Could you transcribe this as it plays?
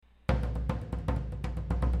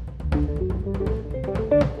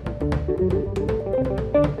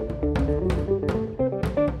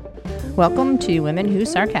Welcome to Women Who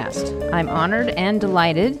Sarcast. I'm honored and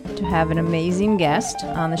delighted to have an amazing guest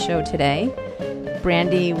on the show today.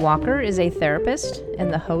 Brandy Walker is a therapist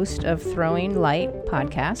and the host of Throwing Light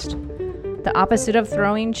podcast. The opposite of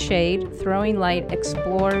throwing shade, Throwing Light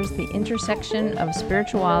explores the intersection of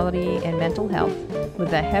spirituality and mental health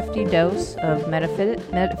with a hefty dose of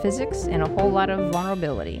metaphysics and a whole lot of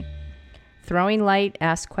vulnerability. Throwing Light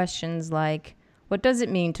asks questions like, what does it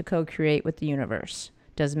mean to co-create with the universe?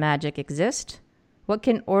 Does magic exist? What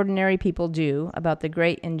can ordinary people do about the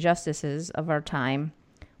great injustices of our time?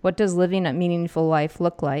 What does living a meaningful life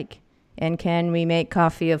look like? And can we make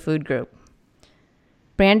coffee a food group?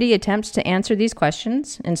 Brandy attempts to answer these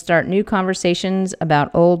questions and start new conversations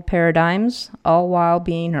about old paradigms, all while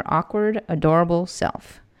being her awkward, adorable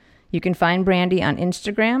self. You can find Brandy on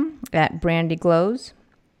Instagram at Brandy Glows,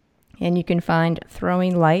 and you can find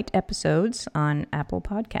Throwing Light episodes on Apple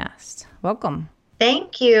Podcasts. Welcome.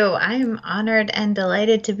 Thank you. I am honored and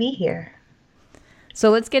delighted to be here. So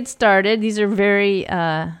let's get started. These are very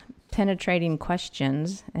penetrating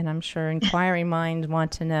questions, and I'm sure inquiring minds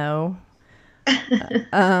want to know.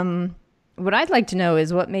 What I'd like to know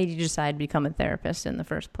is what made you decide to become a therapist in the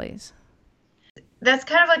first place? That's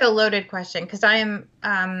kind of like a loaded question because I'm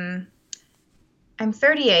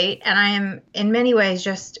 38 and I am in many ways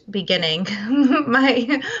just beginning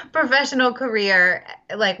my professional career,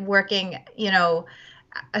 like working,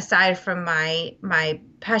 aside from my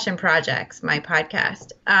passion projects, my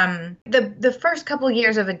podcast. The first couple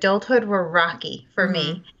years of adulthood were rocky for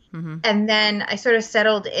me. Mm-hmm. And then I sort of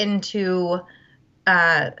settled into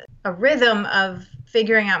a rhythm of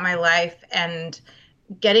figuring out my life and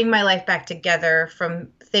getting my life back together from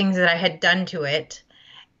things that I had done to it.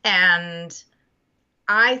 And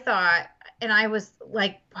I thought, and I was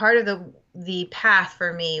like, part of the path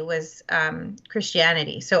for me was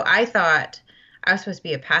Christianity. So I thought I was supposed to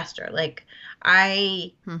be a pastor. Like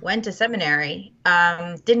I went to seminary,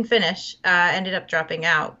 didn't finish, ended up dropping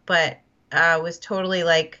out, but was totally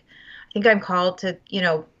like, I think I'm called to,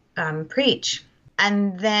 preach.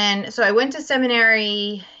 And then, so I went to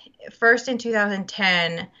seminary first in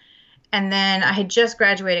 2010. And then I had just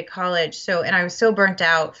graduated college, and I was so burnt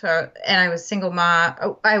out. And I was single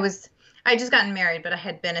mom. I just gotten married, but I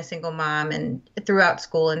had been a single mom and throughout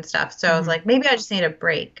school and stuff. So I was like, maybe I just need a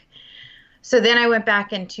break. So then I went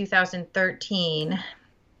back in 2013,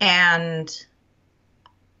 and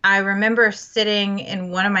I remember sitting in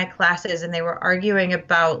one of my classes, and they were arguing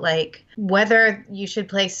about like whether you should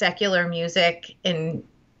play secular music in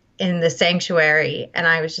the sanctuary, and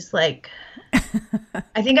I was just like,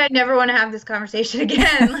 I think I'd never want to have this conversation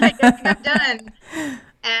again. Like, I think I'm done.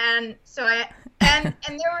 And so and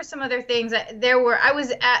there were some other things I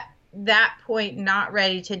was at that point not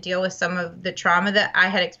ready to deal with some of the trauma that I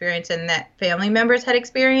had experienced and that family members had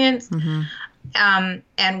experienced. Mm-hmm.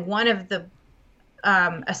 And one of the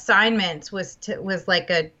assignments was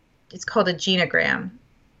it's called a genogram.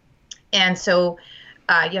 And so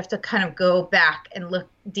you have to kind of go back and look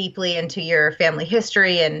deeply into your family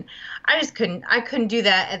history. And I couldn't do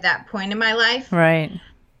that at that point in my life. Right.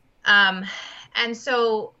 And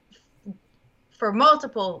so for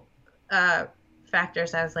multiple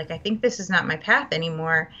factors, I was like, I think this is not my path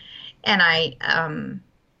anymore. And I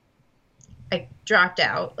dropped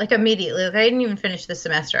out like immediately. Like I didn't even finish the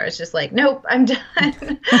semester. I was just like, nope, I'm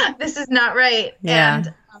done. This is not right. Yeah.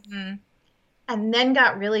 And then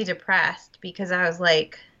got really depressed because I was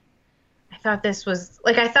like, I thought this was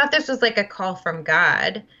like a call from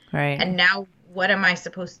God. Right. And now what am I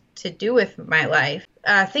supposed to do with my life?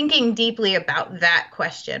 Thinking deeply about that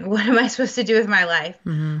question, what am I supposed to do with my life?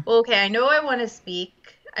 Mm-hmm. Well, okay, I know I want to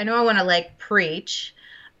speak. I know I want to like preach.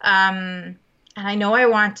 And I know I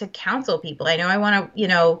want to counsel people. I know I want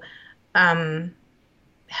to,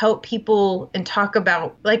 help people and talk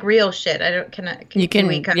about like real shit. You're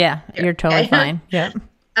totally fine. Yeah.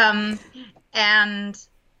 And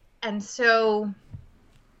so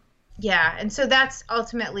that's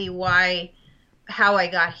ultimately how I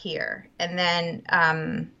got here. And then,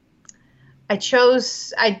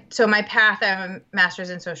 so my path, I'm a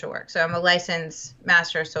master's in social work. So I'm a licensed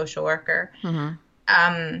master social worker.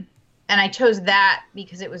 Mm-hmm. And I chose that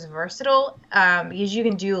because it was versatile, because you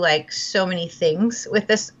can do like so many things with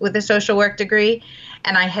a social work degree.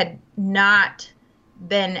 And I had not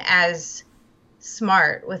been as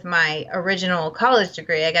smart with my original college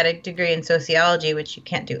degree. I got a degree in sociology, which you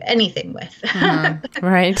can't do anything with. Mm-hmm.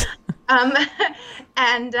 Right.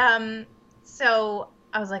 So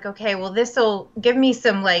I was like, okay, well, this will give me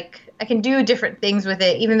some, like, I can do different things with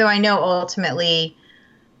it, even though I know ultimately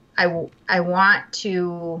I want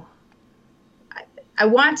to I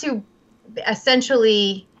want to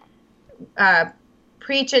essentially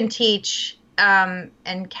preach and teach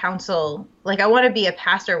and counsel. Like, I want to be a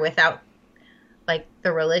pastor without like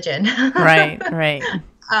the religion. Right.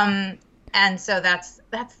 And so that's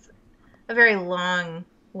a very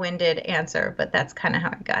long-winded answer, but that's kind of how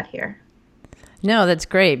I got here. No, that's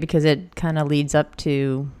great because it kind of leads up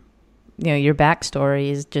to, your backstory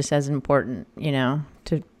is just as important,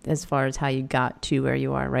 to as far as how you got to where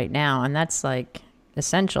you are right now. And that's like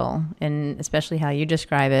essential. And especially how you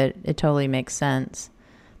describe it, it totally makes sense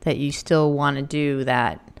that you still want to do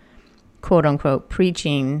that quote unquote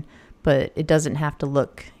preaching, but it doesn't have to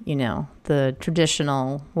look, the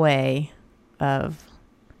traditional way of,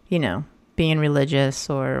 being religious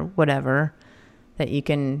or whatever, that you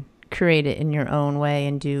can create it in your own way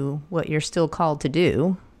and do what you're still called to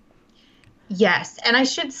do. Yes. And I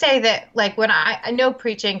should say that, like, when I know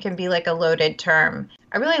preaching can be like a loaded term.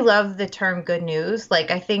 I really love the term good news.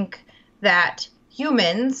 Like, I think that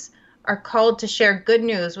humans are called to share good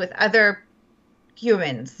news with other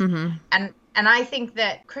humans. Mm-hmm. And I think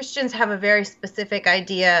that Christians have a very specific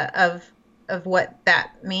idea of what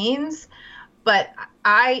that means. But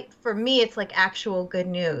for me, it's like actual good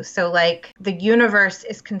news. So like the universe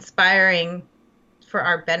is conspiring for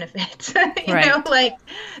our benefit. Right. Like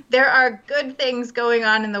there are good things going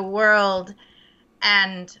on in the world,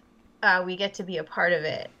 and we get to be a part of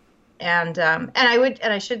it. And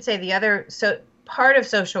I should say the other part of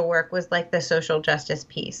social work was like the social justice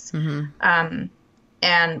piece,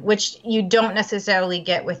 and which you don't necessarily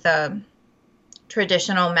get with a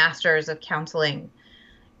traditional masters of counseling,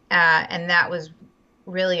 and that was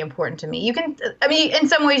really important to me. In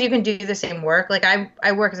some ways you can do the same work. Like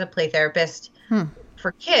I work as a play therapist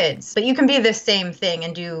for kids, but you can be the same thing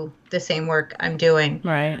and do the same work I'm doing.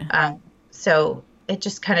 Right. So it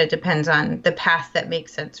just kind of depends on the path that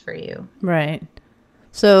makes sense for you. Right.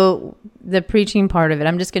 So the preaching part of it,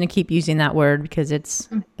 I'm just going to keep using that word because it's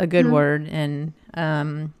a good word, and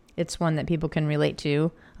it's one that people can relate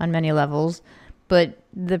to on many levels. But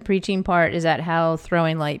the preaching part, is that how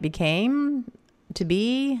Throwing Light became to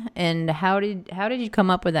be? And how did you come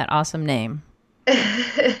up with that awesome name?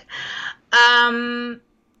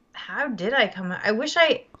 How did I come up? I wish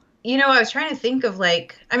I was trying to think of I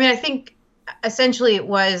think essentially it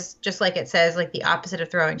was just like it says, like the opposite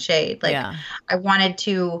of throwing shade. Like I wanted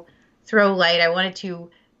to throw light. I wanted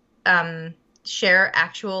to share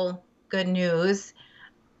actual good news.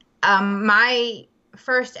 My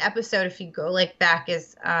first episode, if you go back,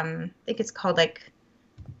 is I think it's called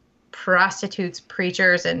Prostitutes,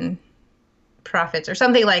 Preachers, and Prophets or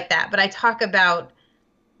something like that. But I talk about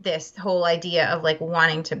this whole idea of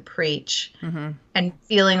wanting to preach and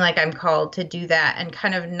feeling like I'm called to do that, and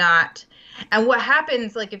kind of not. And what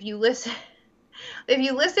happens, if you listen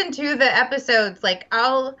to the episodes,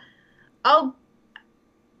 I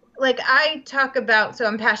talk about, so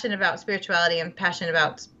I'm passionate about spirituality, I'm passionate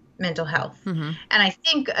about mental health. And I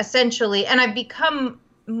think essentially, and I've become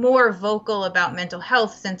more vocal about mental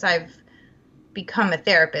health since I've become a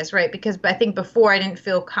therapist, right? Because I think before I didn't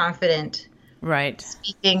feel confident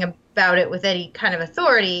speaking about it with any kind of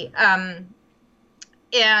authority. And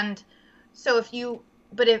so if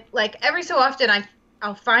every so often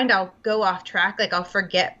I'll go off track, I'll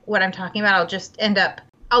forget what I'm talking about.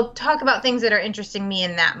 I'll talk about things that are interesting me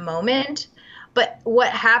in that moment. But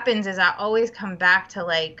what happens is I always come back to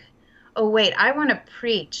oh wait, I want to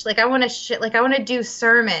preach. I want to do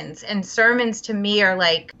sermons, and sermons to me are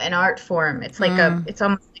like an art form. It's it's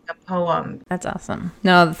almost like a poem. That's awesome.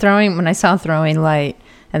 No, when I saw Throwing Light,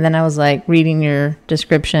 and then I was reading your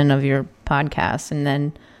description of your podcast, and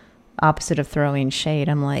then opposite of Throwing Shade,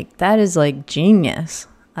 I'm like, that is genius.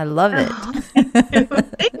 I love it.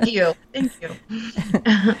 Thank you.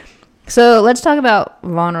 So let's talk about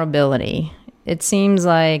vulnerability. It seems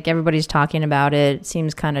like everybody's talking about it. It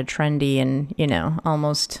seems kind of trendy and,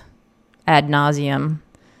 almost ad nauseum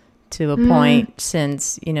to a point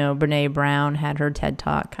since, Brené Brown had her TED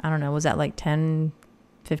Talk. I don't know, was that 10,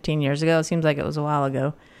 15 years ago? It seems like it was a while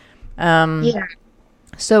ago. Yeah.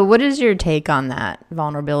 So what is your take on that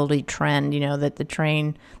vulnerability trend, that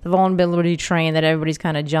the vulnerability train that everybody's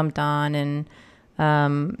kind of jumped on? And,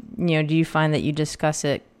 do you find that you discuss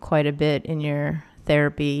it quite a bit in your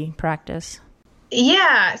therapy practice?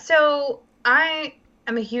 Yeah. So I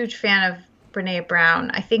am a huge fan of Brené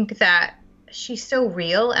Brown. I think that she's so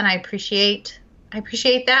real, and I appreciate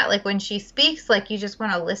that. When she speaks, you just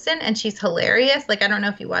want to listen, and she's hilarious. I don't know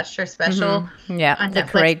if you watched her special. Yeah, on the Netflix.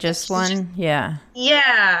 Courageous one. Yeah.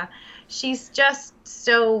 Yeah. She's just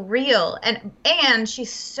so real, and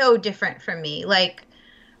she's so different from me.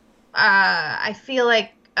 I feel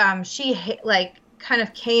she kind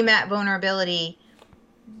of came at vulnerability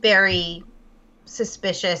very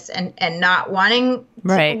suspicious and not wanting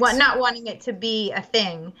not wanting it to be a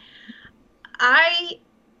thing. I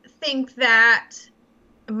think that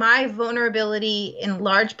my vulnerability in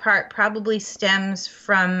large part probably stems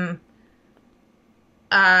from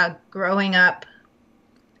growing up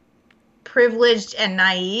privileged and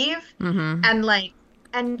naive,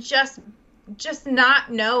 and just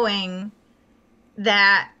not knowing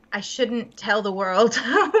that I shouldn't tell the world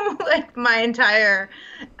like my entire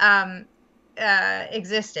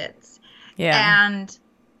existence. Yeah. And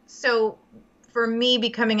so for me,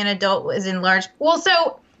 becoming an adult was in large. Well,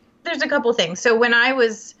 so there's a couple things. So when I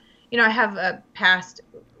was, I have a past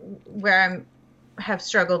where I have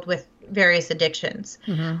struggled with various addictions.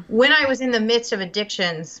 When I was in the midst of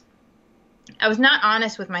addictions, I was not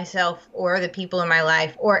honest with myself or the people in my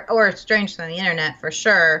life, or strangers on the internet for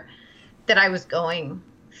sure, that I was going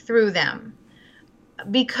through them,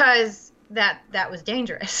 because that was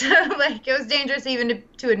dangerous. Like, it was dangerous even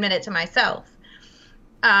to admit it to myself.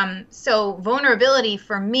 So vulnerability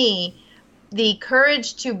for me, the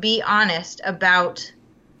courage to be honest about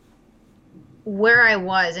where I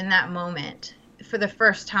was in that moment for the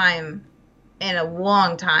first time in a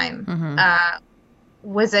long time,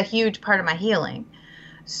 was a huge part of my healing.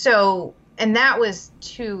 So, and that was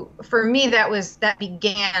for me, that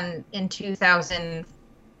began in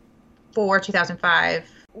 2004, 2005.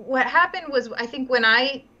 What happened was, I think when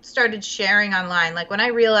I started sharing online, like when I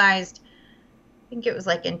realized, I think it was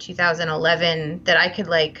like in 2011, that I could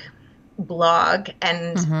like blog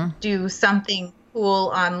and do something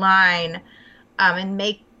cool online, and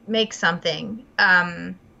make something.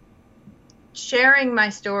 Sharing my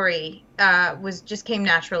story just came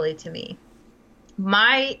naturally to me.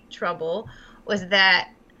 My trouble was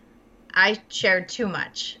that I shared too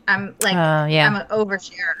much. I'm like, I'm an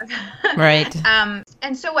oversharer. Right.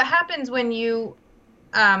 And so what happens when you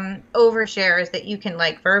overshare is that you can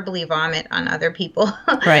like verbally vomit on other people.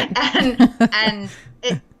 Right. and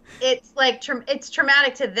it's like it's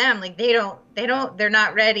traumatic to them. Like they're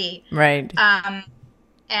not ready. Right.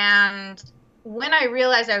 And when I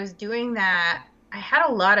realized I was doing that, I had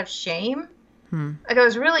a lot of shame. Like, I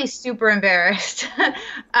was really super embarrassed.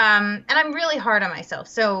 And I'm really hard on myself.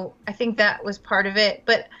 So I think that was part of it.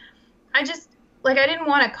 But I just, like, I didn't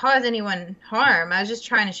want to cause anyone harm. I was just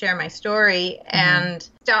trying to share my story. And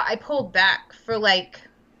I pulled back for I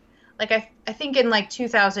think in like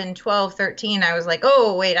 2012, 13, I was like,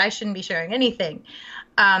 oh, wait, I shouldn't be sharing anything.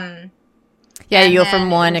 Yeah, you go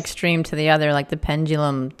from one extreme to the other, like the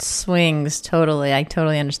pendulum swings totally. I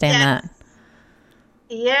totally understand that.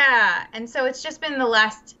 Yeah, and so it's just been the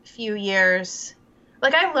last few years.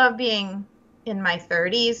 Like, I love being in my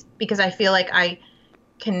 30s because I feel like I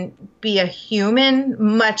can be a human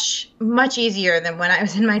much, much easier than when I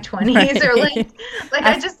was in my 20s. Right. Or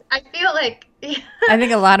I feel like... I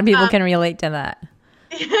think a lot of people can relate to that.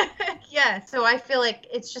 Yeah, so I feel like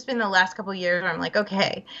it's just been the last couple of years where I'm like,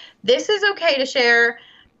 okay, this is okay to share.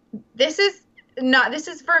 This is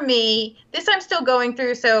for me. This I'm still going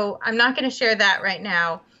through, so I'm not going to share that right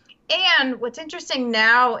now. And what's interesting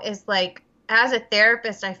now is, like, as a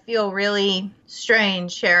therapist, I feel really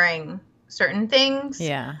strange sharing certain things.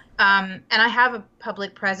 Yeah. And I have a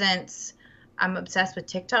public presence. I'm obsessed with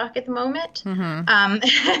TikTok at the moment.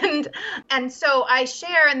 And so I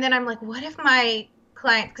share, and then I'm like, what if my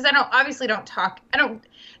clients, because I don't talk.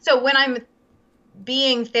 So when I'm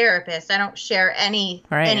being therapist, I don't share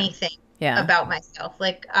anything about myself.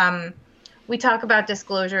 Like, we talk about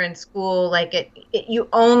disclosure in school. Like, you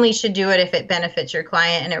only should do it if it benefits your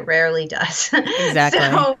client, and it rarely does. Exactly.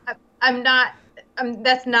 So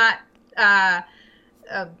that's not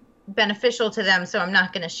beneficial to them. So I'm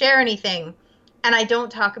not going to share anything. And I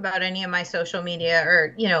don't talk about any of my social media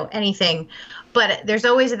or, anything. But there's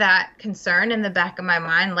always that concern in the back of my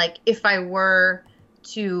mind. Like, if I were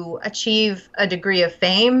to achieve a degree of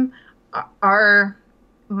fame, are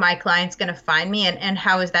my clients going to find me? And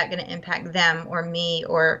how is that going to impact them or me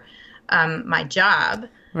or my job?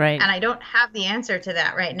 Right. And I don't have the answer to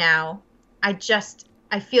that right now. I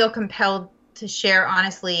feel compelled to share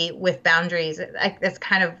honestly with boundaries. That's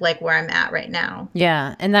kind of like where I'm at right now.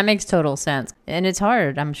 Yeah, and that makes total sense. And it's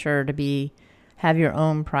hard, I'm sure, to have your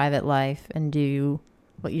own private life and do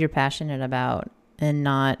what you're passionate about and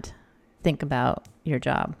not think about your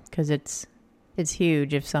job, because it's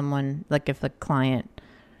huge if someone, like if a client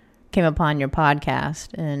came upon your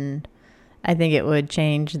podcast, and I think it would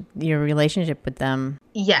change your relationship with them.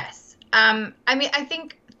 Yes. I mean, I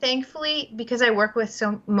think thankfully, because I work with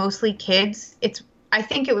mostly kids, I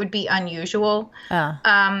think it would be unusual.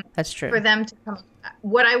 That's true. For them to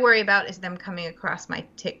what I worry about is them coming across my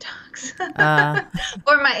TikToks Uh,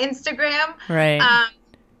 or my Instagram. right.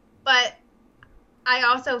 But I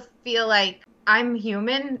also feel like I'm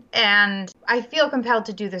human and I feel compelled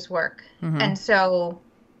to do this work. Mm-hmm. And so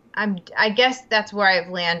I guess that's where I've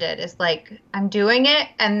landed, is like I'm doing it,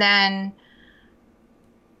 and then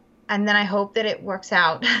I hope that it works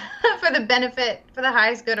out for the benefit, for the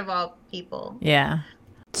highest good of all people. Yeah.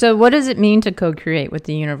 So what does it mean to co-create with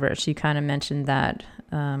the universe? You kind of mentioned that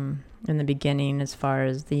in the beginning, as far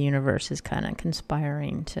as the universe is kind of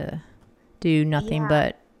conspiring to do nothing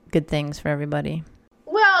but good things for everybody.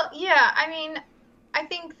 Well, yeah, I mean, I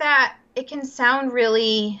think that it can sound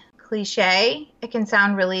really cliche. It can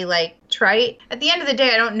sound really like trite. At the end of the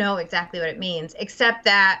day, I don't know exactly what it means, except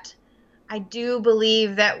that I do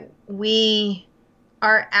believe that we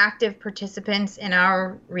are active participants in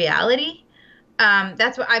our reality.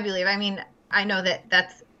 That's what I believe. I mean, I know that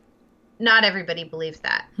that's not everybody believes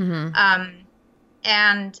that. Mm-hmm.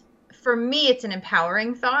 And for me, it's an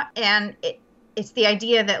empowering thought. And it's the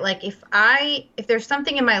idea that, like, if there's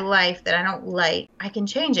something in my life that I don't like, I can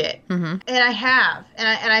change it. Mm-hmm. And I have,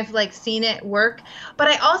 and I've like seen it work. But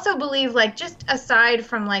I also believe, like, just aside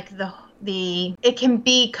from like it can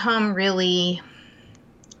become really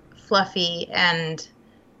fluffy and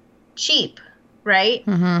cheap, right?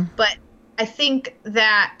 Mm-hmm. But I think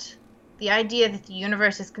that the idea that the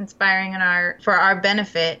universe is conspiring for our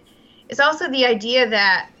benefit is also the idea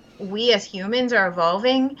that we as humans are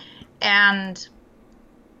evolving, and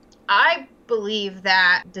I believe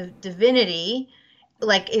that divinity,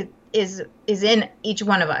 like, it is in each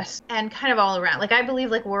one of us and kind of all around. Like, I believe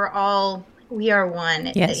like we are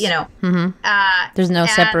one. Yes. You know. Mm-hmm. There's no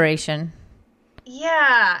separation.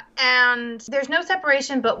 Yeah, and there's no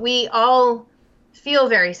separation, but we all feel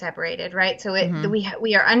very separated, right? So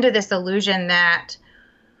we are under this illusion that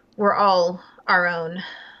we're all our own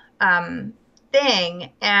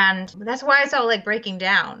thing, and that's why it's all like breaking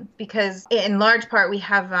down, because in large part we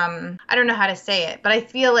have I don't know how to say it, but I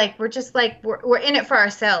feel like we're just like we're in it for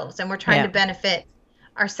ourselves, and we're trying to benefit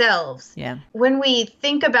ourselves. Yeah. When we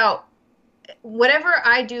think about whatever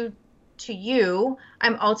I do to you,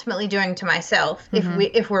 I'm ultimately doing to myself.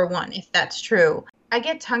 If we're one, if that's true. I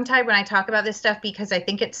get tongue-tied when I talk about this stuff because I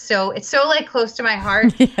think it's so like close to my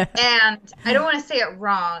heart, and I don't want to say it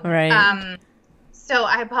wrong. Right. So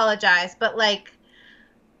I apologize, but like,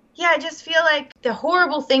 yeah, I just feel like the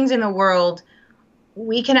horrible things in the world,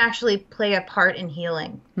 we can actually play a part in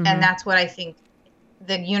healing, and that's what I think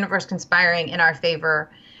the universe conspiring in our favor,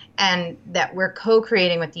 and that we're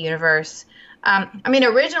co-creating with the universe. I mean,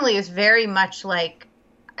 originally it was very much like,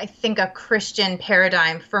 I think, a Christian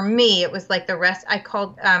paradigm. For me, it was like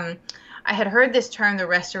I had heard this term, the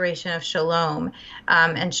restoration of shalom,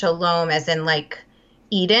 and shalom as in like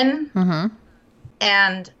Eden. Mm-hmm.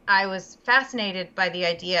 And I was fascinated by the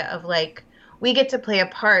idea of like, we get to play a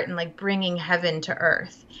part in like bringing heaven to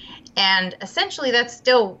earth. And essentially that's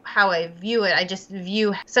still how I view it. I just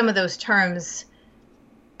view some of those terms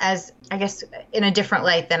as, I guess, in a different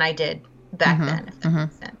light than I did back then, if that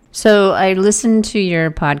makes sense. So I listened to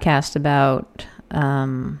your podcast about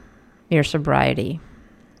your sobriety.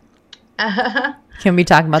 Can we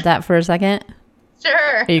talk about that for a second?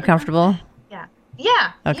 Sure. Are you comfortable?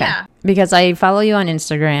 Yeah. Okay. Yeah. Because I follow you on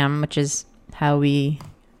Instagram, which is how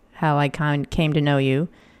I came to know you.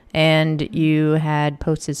 And you had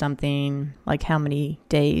posted something like how many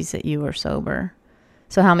days that you were sober.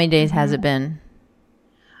 So how many days has it been?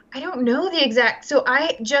 I don't know the exact. So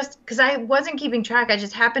I just, because I wasn't keeping track, I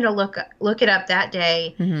just happened to look it up that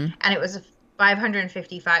day, and it was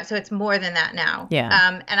 555. So it's more than that now.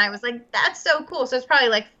 Yeah. And I was like, that's so cool. So it's probably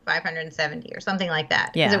like 570 or something like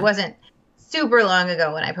that. Yeah. Because it wasn't super long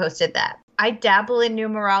ago when I posted that. I dabble in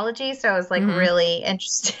numerology, so I was like really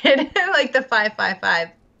interested in like the 555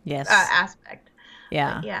 aspect.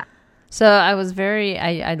 Yeah. But yeah. So I was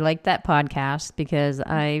I liked that podcast because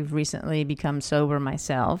I've recently become sober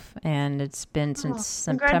myself, and it's been since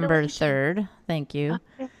September 3rd. Thank you.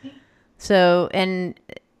 Okay. So, and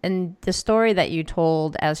the story that you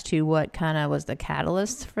told as to what kind of was the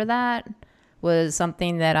catalyst for that was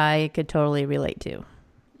something that I could totally relate to,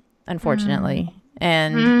 unfortunately.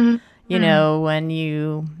 And, you know, and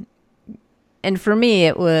for me,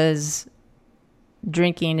 it was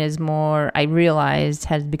drinking is more, I realized,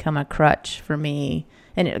 has become a crutch for me.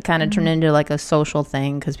 And it kind of turned into like a social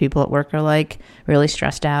thing because people at work are like really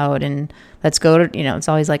stressed out and let's go to, you know, it's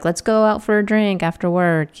always like, let's go out for a drink after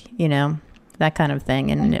work, you know, that kind of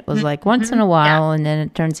thing. And it was like once in a while, and then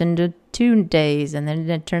it turns into 2 days, and then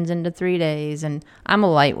it turns into 3 days. And I'm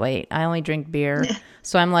a lightweight. I only drink beer.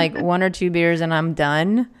 So I'm like 1 or 2 beers and I'm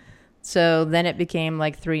done. So then it became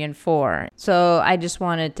like 3 and 4. So I just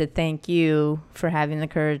wanted to thank you for having the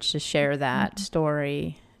courage to share that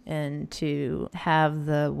story and to have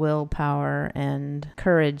the willpower and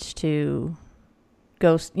courage to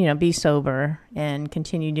go, be sober and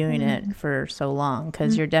continue doing it for so long,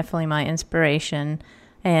 because you're definitely my inspiration.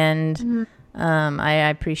 And I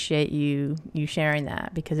appreciate you sharing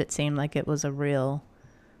that, because it seemed like it was a real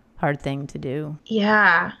hard thing to do.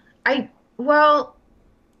 Yeah. Well,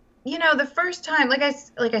 the first time, like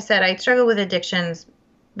I said, I struggled with addictions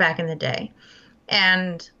back in the day.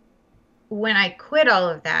 And when I quit all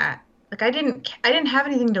of that, like I didn't have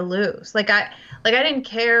anything to lose. Like I didn't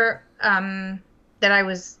care that I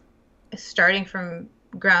was starting from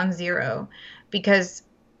ground zero, because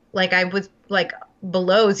like I was like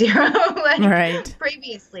below zero like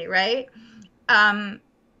previously, right? But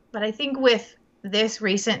I think with this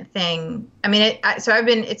recent thing, I mean, it was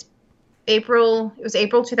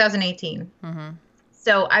April 2018.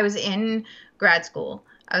 So I was in grad school.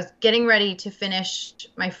 I was getting ready to finish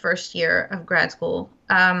my first year of grad school.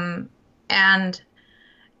 And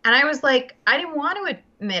I was like, I didn't want to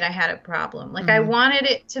admit I had a problem. Like I wanted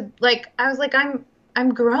it to, like, I was like, I'm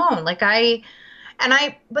grown. Like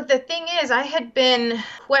but the thing is, I had been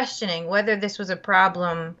questioning whether this was a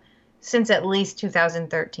problem since at least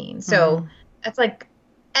 2013. So it's like,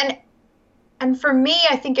 and for me,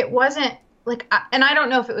 I think it wasn't like, and I don't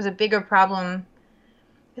know if it was a bigger problem.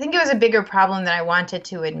 I think it was a bigger problem than I wanted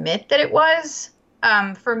to admit that it was.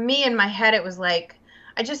 For me, in my head, it was like,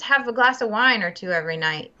 I just have a glass of wine or two every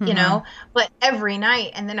night, but every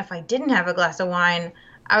night. And then if I didn't have a glass of wine,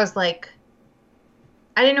 I was like,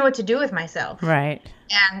 I didn't know what to do with myself. Right.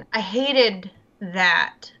 And I hated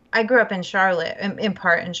that. I grew up in Charlotte, in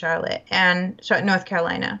part in Charlotte, and North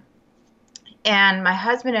Carolina. And my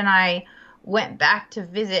husband and I went back to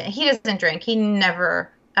visit. He doesn't drink. He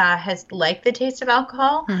never has liked the taste of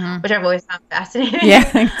alcohol, which I've always found fascinating.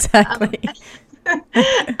 Yeah, exactly.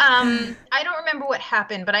 I don't remember what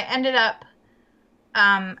happened, but I ended up,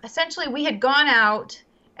 essentially we had gone out,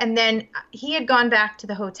 and then he had gone back to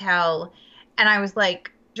the hotel, and I was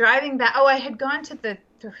like driving back. Oh, I had gone to the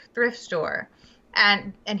thrift store,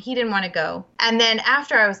 and he didn't want to go. And then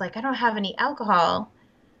after, I was like, I don't have any alcohol.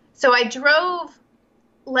 So I drove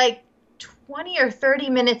like 20 or 30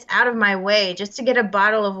 minutes out of my way just to get a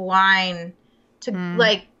bottle of wine, to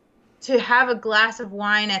have a glass of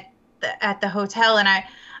wine at the hotel. And I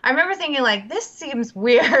remember thinking, like, this seems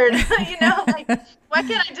weird, like, why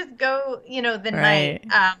can't I just go, the night?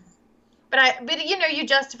 But you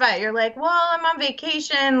justify it. You're like, well, I'm on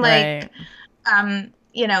vacation. Like, I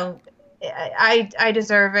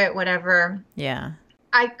deserve it, whatever. Yeah.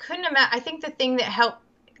 I couldn't imagine. I think the thing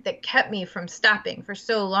that kept me from stopping for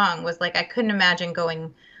so long was like, I couldn't imagine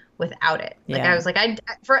going without it. Like, I was like,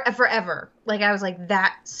 forever. Like, I was like,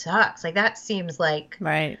 that sucks. Like, that seems like,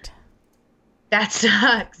 that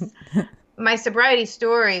sucks. My sobriety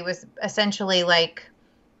story was essentially like,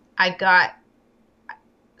 I got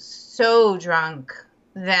so drunk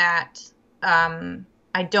that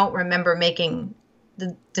I don't remember making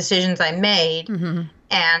the decisions I made, and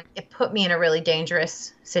it put me in a really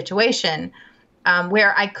dangerous situation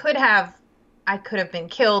where I could have been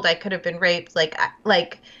killed, I could have been raped.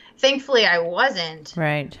 Like thankfully I wasn't.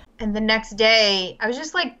 Right. And the next day I was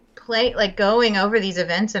just like going over these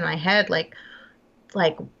events in my head, like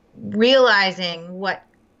realizing what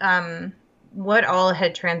all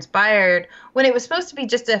had transpired when it was supposed to be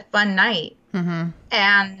just a fun night.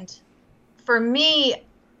 And for me,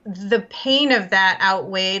 the pain of that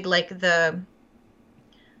outweighed like the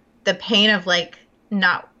pain of like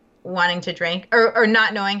not wanting to drink or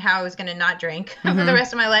not knowing how I was going to not drink for the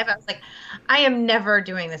rest of my life. I was like, I am never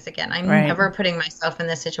doing this again. I'm never putting myself in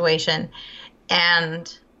this situation.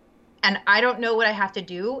 And I don't know what I have to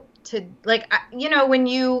do to, like, when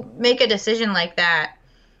you make a decision like that,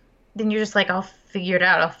 then you're just like, I'll figure it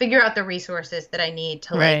out. I'll figure out the resources that I need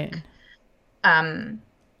to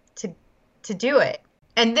to do it.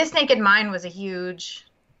 And This Naked Mind was a huge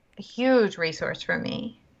resource for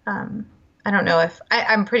me. I don't know if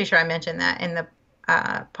I'm pretty sure I mentioned that in the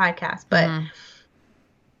podcast, but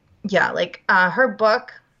yeah, like her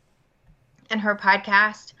book and her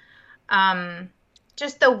podcast,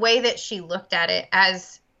 just the way that she looked at it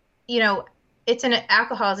as,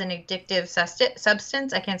 alcohol is an addictive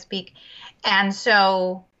substance. I can't speak. And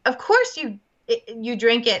so of course you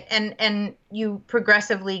drink it and you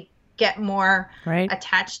progressively get more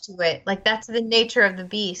attached to it. Like, that's the nature of the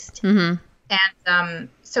beast. And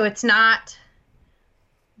so it's not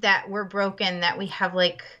that we're broken, that we have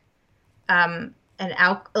like an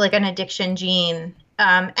addiction gene.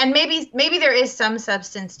 And maybe there is some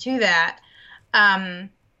substance to that.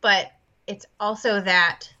 But it's also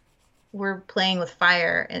that we're playing with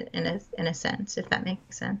fire in a sense, if that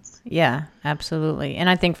makes sense. Yeah, absolutely. And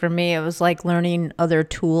I think for me, it was like learning other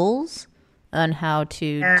tools on how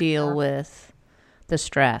to deal with the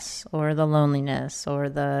stress or the loneliness or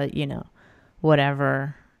the,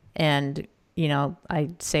 whatever. And, I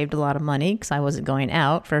saved a lot of money because I wasn't going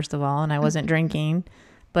out, first of all, and I wasn't drinking.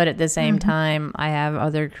 But at the same time, I have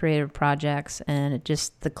other creative projects, and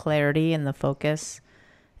just the clarity and the focus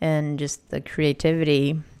and just the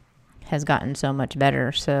creativity has gotten so much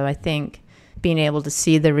better. So I think being able to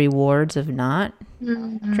see the rewards of not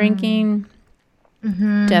drinking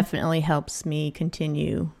definitely helps me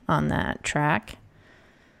continue on that track.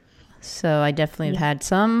 So I definitely have had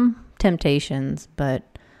some temptations, but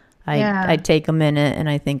I take a minute and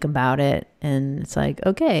I think about it, and it's like,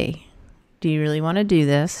 okay, do you really want to do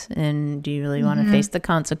this? And do you really want to face the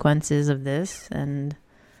consequences of this? And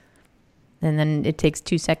then it takes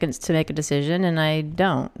 2 seconds to make a decision, and I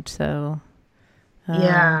don't. So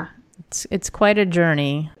it's quite a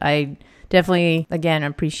journey. I definitely, again,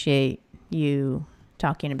 appreciate you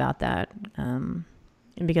talking about that,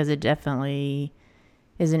 because it definitely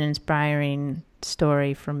is an inspiring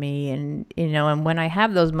story for me. And, and when I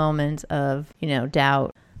have those moments of,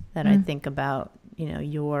 doubt, that I think about,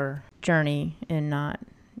 your journey and not,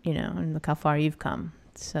 and look how far you've come.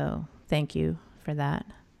 So thank you for that.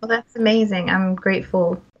 Well, that's amazing. I'm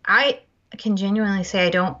grateful. I can genuinely say I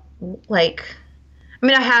don't I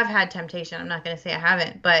have had temptation. I'm not going to say I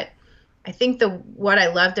haven't, but I think what I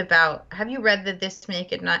loved about, have you read the This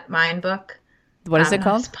Naked Mind book? What is it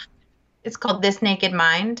called? It's called This Naked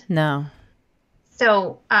Mind. No.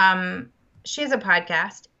 So, she has a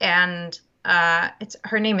podcast, and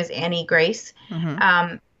her name is Annie Grace.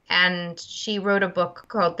 And she wrote a book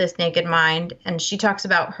called This Naked Mind, and she talks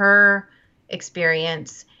about her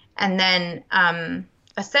experience. And then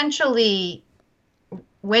essentially,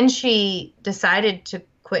 when she decided to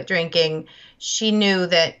quit drinking, she knew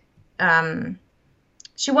that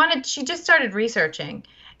she just started researching.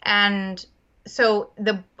 And so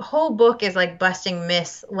the whole book is like busting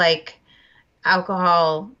myths, like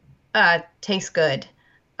alcohol tastes good.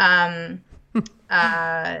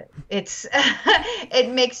 It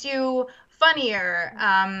makes you funnier.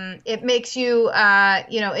 It makes you,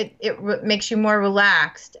 it makes you more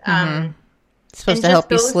relaxed. It's supposed to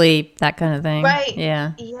help you sleep, that kind of thing. Right.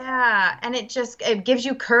 Yeah. Yeah. And it gives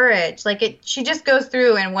you courage. She just goes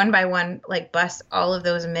through and one by one, busts all of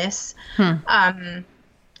those myths.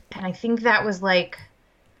 And I think that was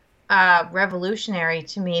revolutionary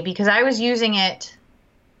to me, because I was using it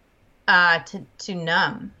to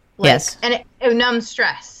numb. Yes. And it numbs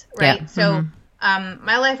stress, right? Yeah. So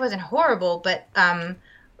my life wasn't horrible, but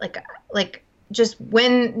just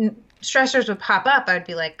when stressors would pop up, I'd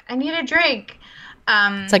be like, I need a drink.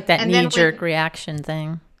 It's like that knee-jerk reaction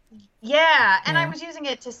thing. Yeah, and I was using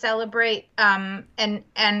it to celebrate.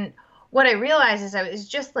 And what I realized is it was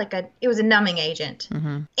just it was a numbing agent,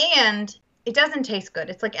 and it doesn't taste good.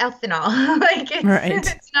 It's like ethanol.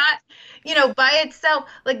 It's not, by itself.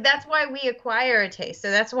 That's why we acquire a taste. So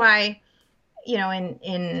that's why,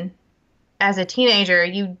 in as a teenager,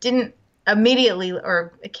 you didn't immediately,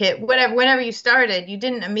 or a kid, whenever you started, you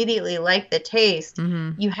didn't immediately like the taste.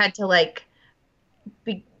 You had to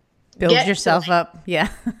build yourself up. Yeah.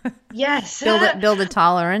 Yes. build a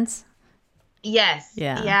tolerance. Yes.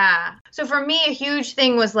 Yeah. Yeah. So for me, a huge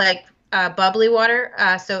thing was bubbly water.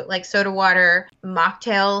 So soda water,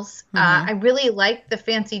 mocktails. I really like the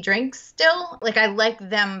fancy drinks still. I like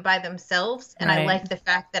them by themselves. And I like the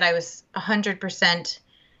fact that I was 100%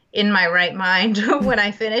 in my right mind when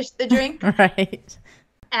I finished the drink. Right.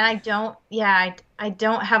 And I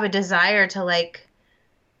don't have a desire to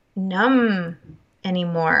numb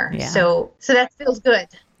anymore. Yeah. So that feels good.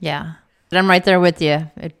 Yeah. I'm right there with you.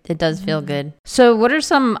 It does feel good. So what are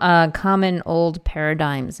some common old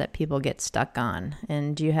paradigms that people get stuck on?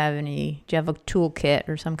 And do you have a toolkit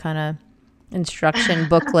or some kind of instruction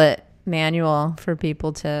booklet manual for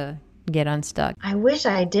people to get unstuck? I wish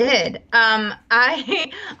I did.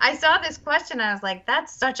 I saw this question. I was like,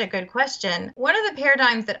 that's such a good question. One of the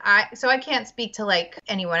paradigms that I can't speak to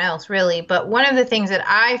anyone else really, but one of the things that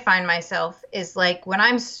I find myself is when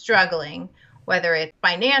I'm struggling, whether it's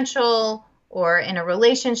financial or in a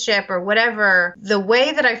relationship or whatever, the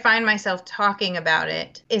way that I find myself talking about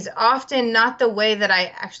it is often not the way that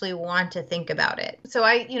I actually want to think about it. So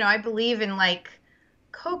I believe in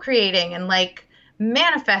co-creating and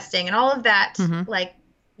manifesting and all of that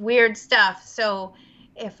weird stuff. So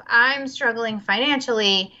if I'm struggling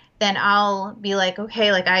financially, then I'll be like,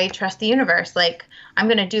 okay, like I trust the universe. Like I'm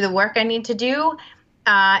going to do the work I need to do.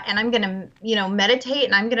 And I'm going to, meditate,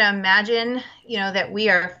 and I'm going to imagine, that we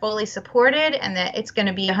are fully supported and that it's going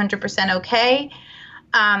to be 100% okay.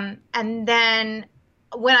 And then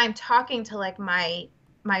when I'm talking to like my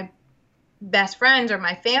best friends or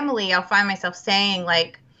my family, I'll find myself saying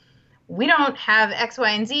like, we don't have X, Y,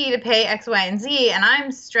 and Z to pay X, Y, and Z, and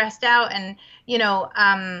I'm stressed out, and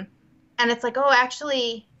and it's like, oh,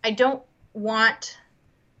 actually, I don't want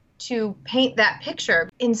to paint that picture.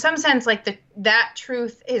 In some sense, like that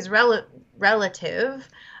truth is relative.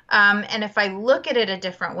 And if I look at it a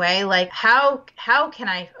different way, like how can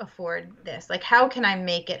I afford this? Like how can I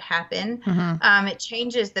make it happen? It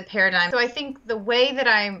changes the paradigm. So I think the way that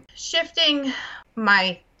I'm shifting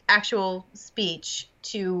my actual speech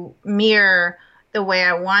to mirror the way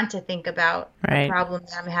I want to think about the problem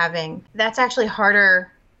that I'm having, that's actually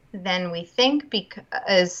harder than we think,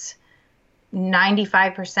 because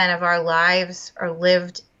 95% of our lives are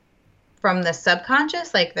lived from the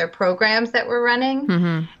subconscious, like they're programs that we're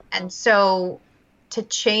running. And so to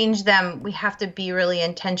change them, we have to be really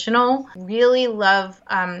intentional. Really love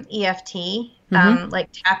EFT, like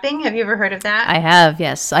tapping. Have you ever heard of that? I have,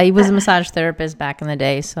 yes. I was a massage therapist back in the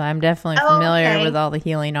day, so I'm definitely familiar with all the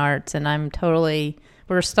healing arts, and I'm totally,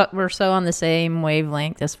 we're so on the same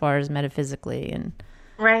wavelength as far as metaphysically. And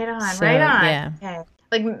right on. Yeah. Okay.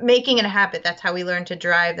 Like making it a habit. That's how we learn to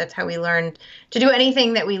drive. That's how we learn to do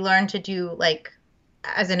anything that we learn to do, like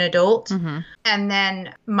as an adult. And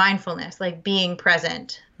then mindfulness, like being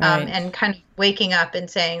present, and kind of waking up and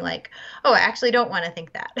saying like, oh, I actually don't want to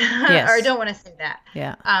think that, or I don't want to say that.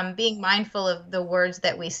 Yeah. Being mindful of the words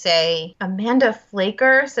that we say. Amanda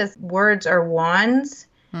Flaker says words are wands.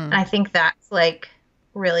 And I think that's like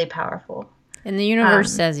really powerful. And the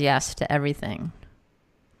universe says yes to everything.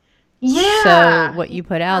 Yeah. So what you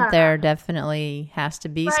put out there definitely has to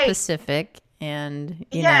be specific and,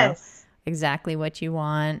 you know, exactly what you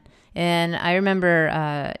want. And I remember,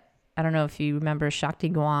 I don't know if you remember Shakti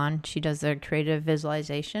Gawan. She does the creative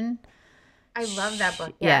visualization. I love that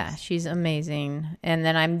book. Yeah, she's amazing. And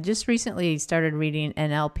then I'm just recently started reading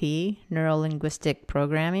NLP, Neuro Linguistic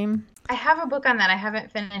Programming. I have a book on that. I haven't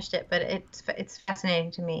finished it, but it's fascinating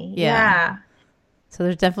to me. Yeah. So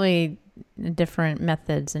there's definitely different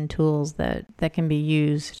methods and tools that can be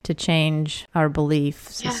used to change our belief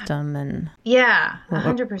system. And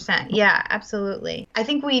 100%. Yeah, absolutely. I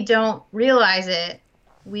think we don't realize it.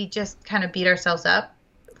 We just kind of beat ourselves up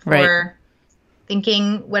for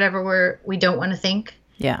thinking whatever we don't want to think.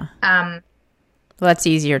 Yeah. Well, that's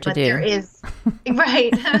easier to do. There is but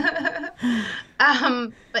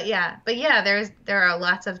there are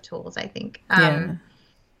lots of tools, I think.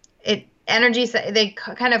 Energies, they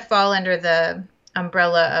kind of fall under the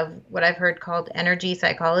umbrella of what I've heard called energy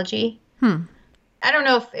psychology. I don't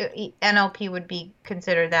know if NLP would be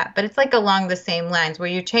considered that, but it's like along the same lines where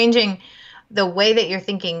you're changing the way that you're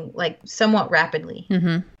thinking, like somewhat rapidly.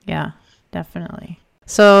 Yeah, definitely.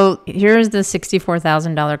 So here's the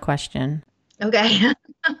 $64,000 question. Okay.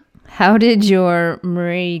 How did your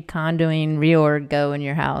Marie Kondoing reorg go in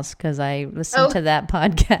your house? Because I listened to that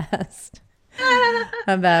podcast.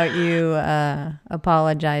 About you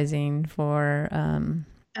apologizing for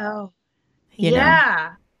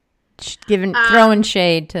throwing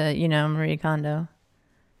shade to Marie Kondo.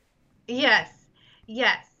 Yes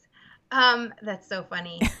that's so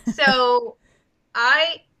funny. So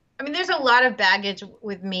I mean there's a lot of baggage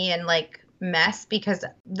with me and like mess, because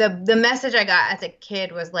the message I got as a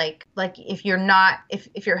kid was like if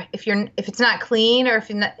it's not clean, or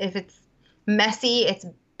if it's messy, it's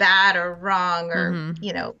bad or wrong, or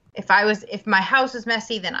if my house was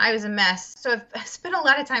messy, then I was a mess. So I've spent a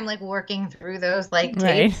lot of time like working through those like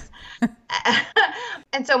tapes.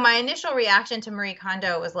 And so my initial reaction to Marie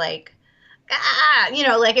Kondo was like,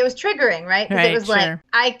 like it was triggering, right? Because it was like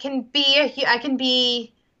I can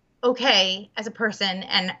be okay as a person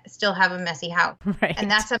and still have a messy house. And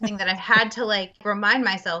that's something that I've had to like remind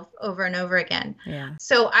myself over and over again.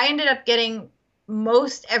 So I ended up getting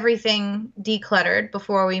most everything decluttered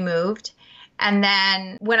before we moved. And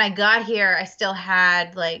then when I got here, I still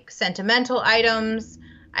had like sentimental items.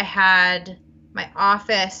 I had my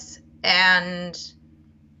office and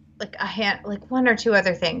like one or two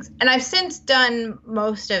other things. And I've since done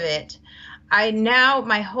most of it.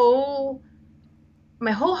 My whole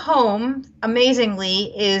home,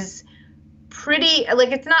 amazingly, is pretty,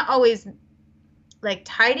 like it's not always like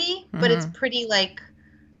tidy, but it's pretty like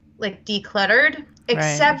decluttered,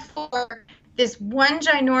 except for this one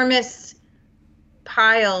ginormous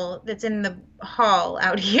pile that's in the hall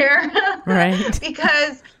out here. Right.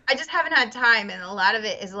 Because I just haven't had time, and a lot of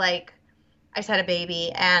it is like I just had a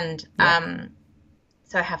baby, and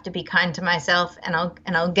so I have to be kind to myself, and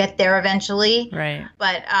I'll get there eventually. Right.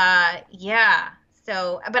 But yeah.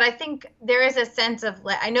 So, but I think there is a sense of,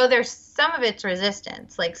 I know there's some of it's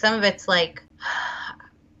resistance. Like some of it's like,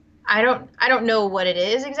 I don't know what it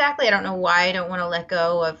is exactly. I don't know why I don't want to let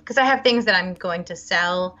go of, because I have things that I'm going to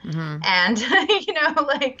sell, and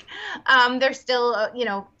they're still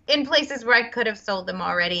in places where I could have sold them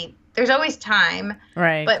already. There's always time,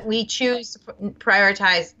 right? But we choose to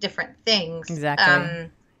prioritize different things. Exactly.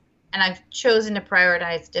 And I've chosen to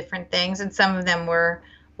prioritize different things, and some of them were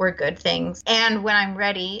good things. And when I'm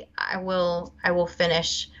ready, I will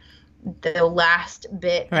finish the last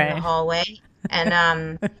bit in the hallway.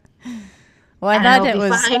 And well, I thought it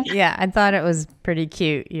was I thought it was pretty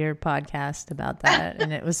cute, your podcast about that,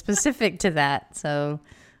 and it was specific to that. So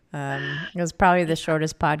it was probably the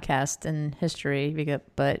shortest podcast in history.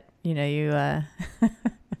 But you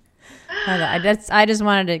I just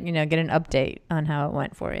wanted to get an update on how it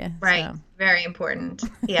went for you. Right, so. Very important.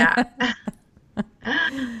 Yeah.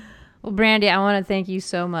 Well, Brandy, I want to thank you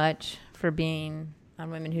so much for being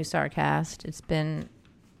on Women Who Sarcast. It's been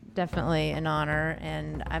definitely an honor,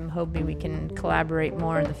 and I'm hoping we can collaborate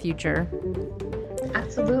more in the future.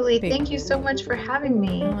 Absolutely. Thank you so much for having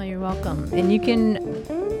me. Oh, you're welcome. And you can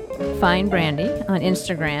find Brandy on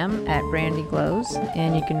Instagram at Brandy Glows,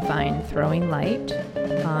 and you can find Throwing Light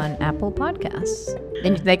on Apple Podcasts.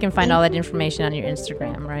 And they can find all that information on your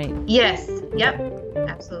Instagram, right? Yes. Yep.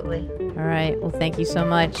 Absolutely. All right. Well, thank you so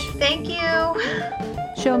much. Thank you.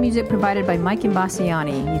 Show music provided by Mike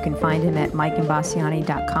Imbassiani. You can find him at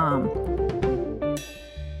MikeImbassiani.com.